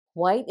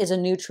White is a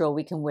neutral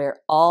we can wear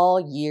all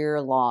year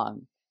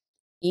long.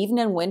 Even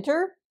in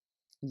winter?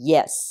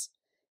 Yes.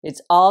 It's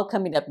all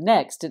coming up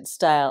next at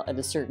Style at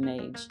a Certain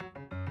Age.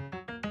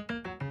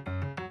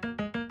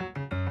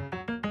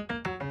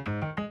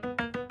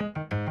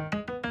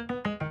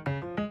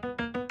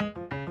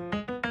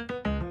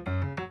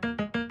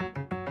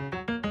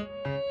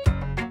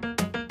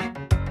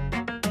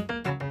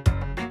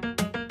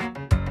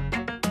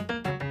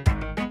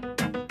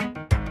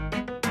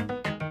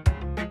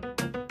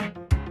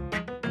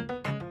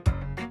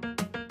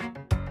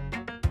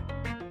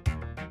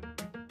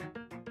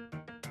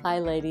 Hi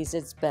ladies,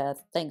 it's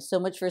Beth. Thanks so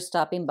much for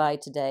stopping by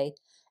today.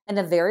 And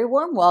a very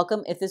warm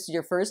welcome if this is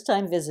your first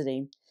time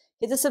visiting.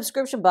 Hit the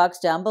subscription box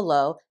down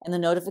below and the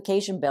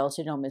notification bell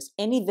so you don't miss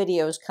any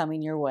videos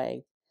coming your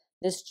way.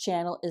 This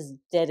channel is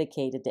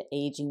dedicated to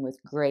aging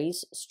with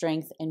grace,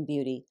 strength, and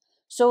beauty.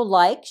 So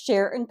like,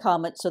 share, and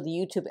comment so the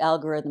YouTube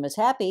algorithm is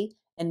happy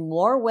and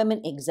more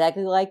women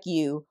exactly like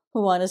you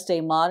who want to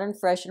stay modern,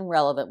 fresh, and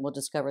relevant will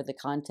discover the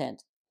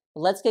content.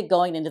 Let's get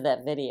going into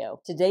that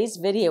video. Today's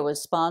video is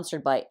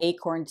sponsored by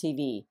Acorn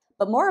TV,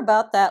 but more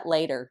about that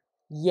later.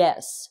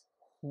 Yes,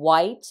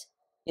 white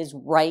is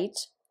right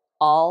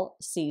all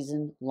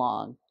season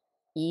long,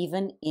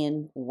 even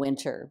in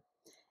winter.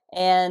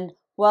 And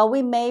while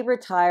we may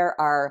retire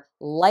our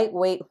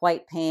lightweight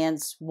white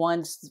pants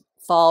once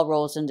fall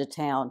rolls into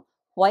town,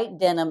 white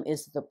denim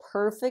is the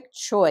perfect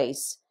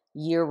choice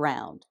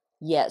year-round.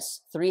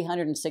 Yes,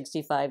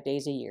 365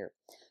 days a year.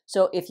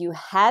 So if you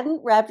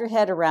hadn't wrapped your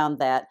head around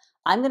that,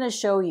 I'm going to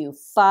show you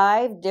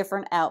 5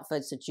 different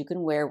outfits that you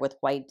can wear with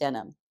white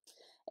denim.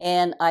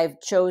 And I've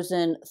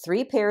chosen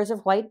 3 pairs of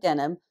white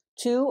denim.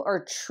 2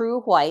 are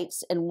true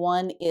whites, and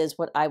 1 is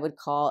what I would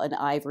call an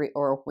ivory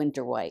or a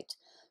winter white.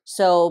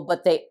 So,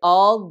 but they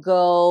all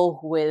go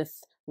with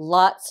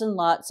lots and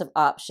lots of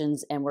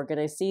options, and we're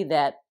going to see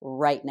that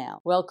right now.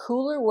 Well,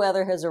 cooler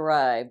weather has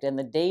arrived, and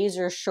the days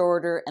are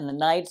shorter and the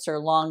nights are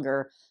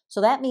longer.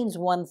 So that means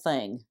one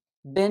thing: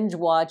 binge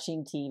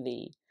watching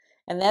TV.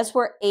 And that's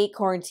where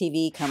Acorn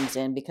TV comes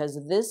in,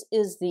 because this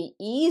is the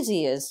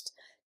easiest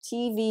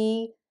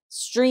TV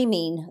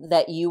streaming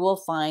that you will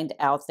find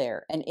out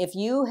there. And if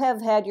you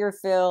have had your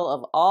fill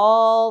of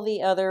all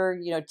the other,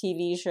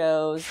 TV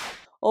shows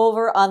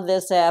over on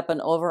this app and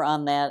over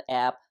on that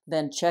app,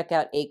 then check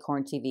out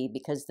Acorn TV,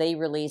 because they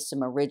release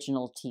some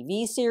original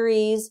TV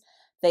series.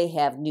 They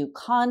have new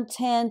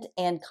content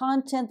and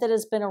content that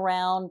has been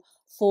around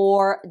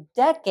for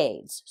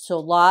decades. So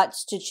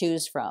lots to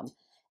choose from.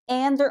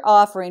 And they're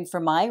offering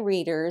for my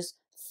readers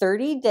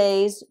 30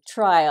 days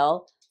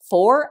trial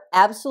for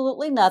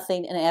absolutely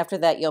nothing. And after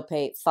that, you'll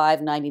pay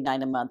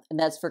 $5.99 a month. And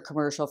that's for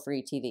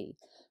commercial-free TV.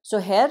 So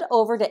head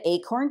over to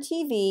Acorn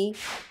TV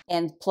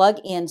and plug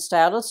in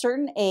Style a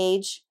Certain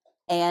Age,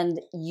 and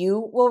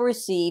you will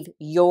receive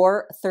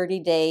your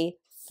 30-day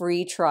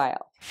free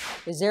trial.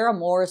 Is there a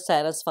more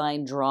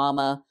satisfying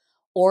drama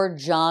or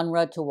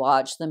genre to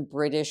watch than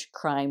British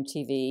crime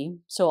TV?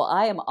 So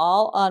I am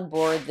all on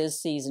board this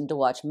season to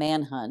watch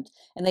Manhunt,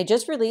 and they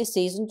just released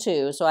season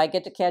 2, so I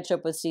get to catch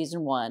up with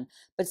season 1.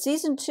 But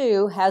season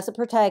 2 has the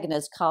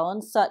protagonist,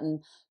 Colin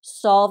Sutton,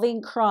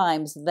 solving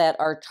crimes that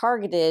are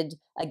targeted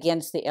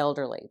against the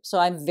elderly. So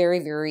I'm very,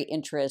 very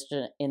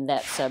interested in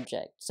that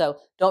subject. So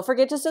don't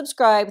forget to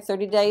subscribe,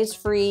 30 days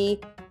free.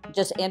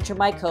 Just enter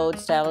my code,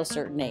 Style a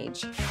Certain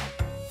Age.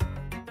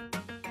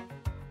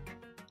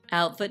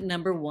 Outfit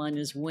number 1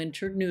 is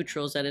winter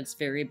neutrals at its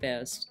very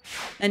best.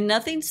 And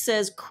nothing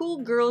says cool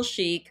girl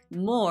chic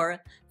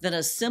more than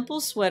a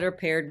simple sweater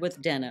paired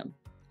with denim.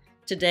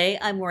 Today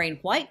I'm wearing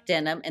white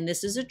denim, and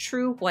this is a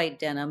true white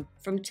denim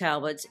from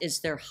Talbot's. It's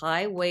their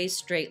high-waist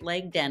straight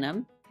leg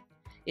denim.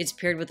 It's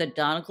paired with a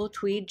Donegal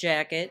tweed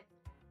jacket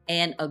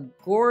and a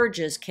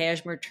gorgeous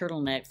cashmere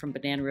turtleneck from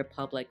Banana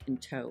Republic in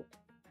taupe.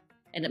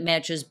 And it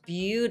matches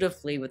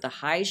beautifully with the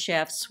high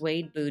shaft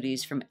suede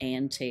booties from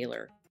Ann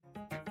Taylor.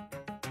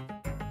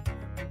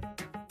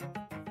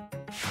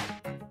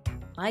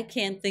 I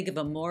can't think of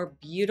a more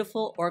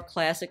beautiful or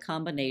classic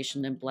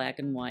combination than black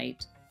and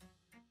white.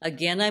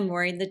 Again, I'm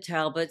wearing the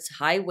Talbot's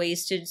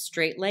high-waisted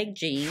straight-leg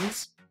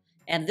jeans,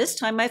 and this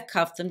time I've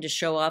cuffed them to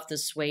show off the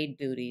suede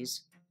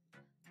booties.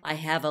 I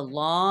have a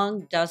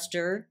long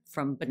duster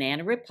from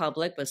Banana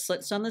Republic with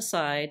slits on the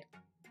side,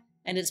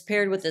 and it's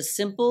paired with a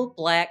simple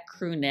black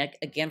crew neck,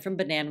 again from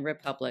Banana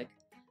Republic.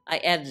 I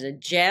added a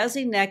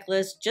jazzy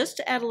necklace just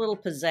to add a little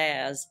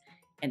pizzazz,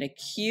 and a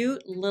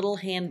cute little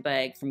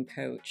handbag from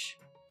Coach.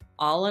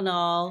 All in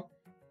all,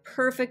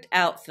 perfect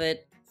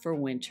outfit for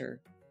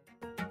winter.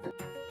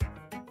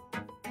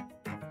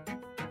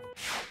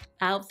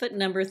 Outfit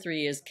number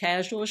 3 is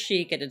casual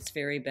chic at its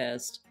very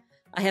best.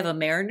 I have a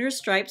mariner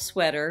striped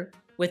sweater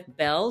with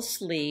bell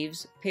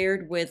sleeves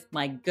paired with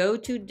my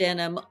go-to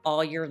denim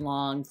all year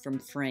long from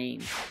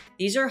Frame.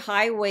 These are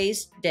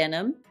high-waist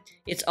denim.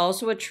 It's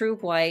also a true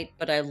white,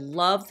 but I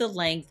love the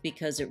length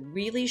because it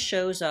really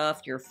shows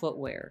off your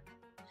footwear.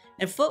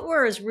 And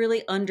footwear is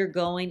really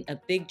undergoing a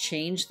big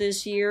change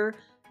this year.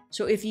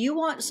 So if you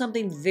want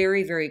something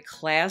very, very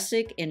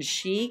classic and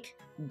chic,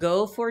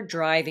 Go for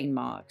driving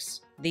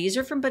mocks. These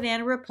are from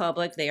Banana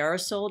Republic. They are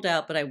sold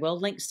out, but I will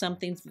link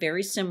something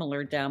very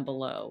similar down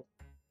below.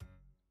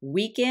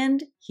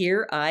 Weekend,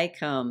 here I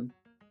come.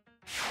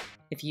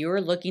 If you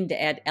are looking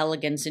to add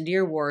elegance into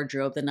your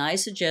wardrobe, then I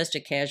suggest a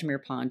cashmere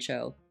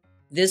poncho.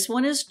 This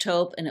one is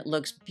taupe and it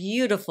looks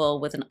beautiful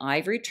with an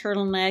ivory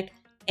turtleneck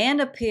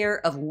and a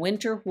pair of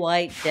winter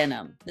white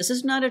denim. This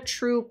is not a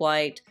true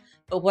white,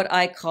 but what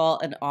I call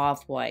an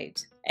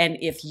off-white. And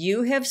if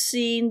you have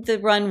seen the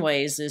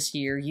runways this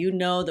year, you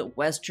know that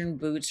Western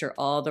boots are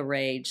all the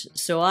rage.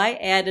 So I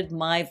added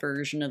my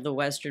version of the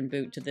Western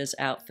boot to this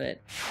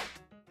outfit.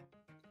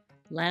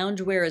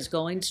 Loungewear is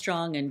going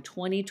strong in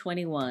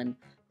 2021,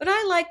 but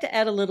I like to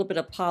add a little bit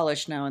of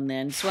polish now and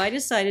then, so I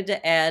decided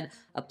to add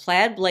a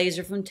plaid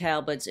blazer from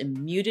Talbot's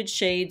in muted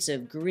shades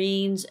of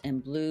greens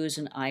and blues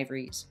and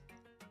ivories.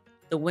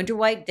 The winter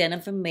white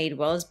denim from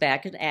Madewell is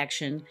back in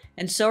action,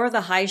 and so are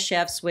the high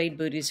shaft suede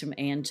booties from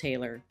Ann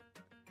Taylor.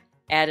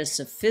 Add a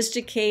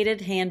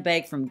sophisticated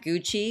handbag from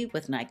Gucci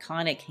with an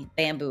iconic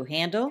bamboo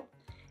handle,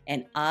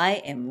 and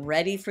I am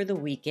ready for the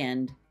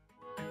weekend.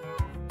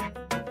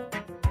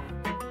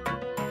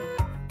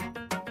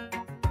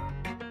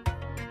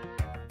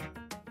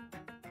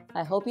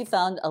 I hope you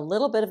found a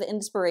little bit of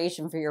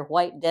inspiration for your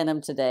white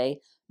denim today.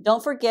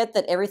 Don't forget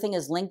that everything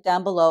is linked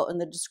down below in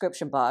the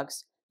description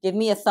box. Give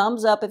me a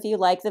thumbs up if you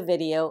like the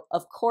video.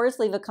 Of course,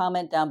 leave a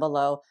comment down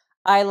below.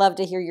 I love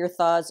to hear your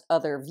thoughts.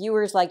 Other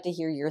viewers like to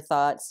hear your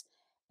thoughts.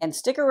 And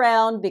stick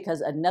around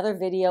because another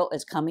video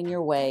is coming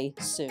your way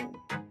soon.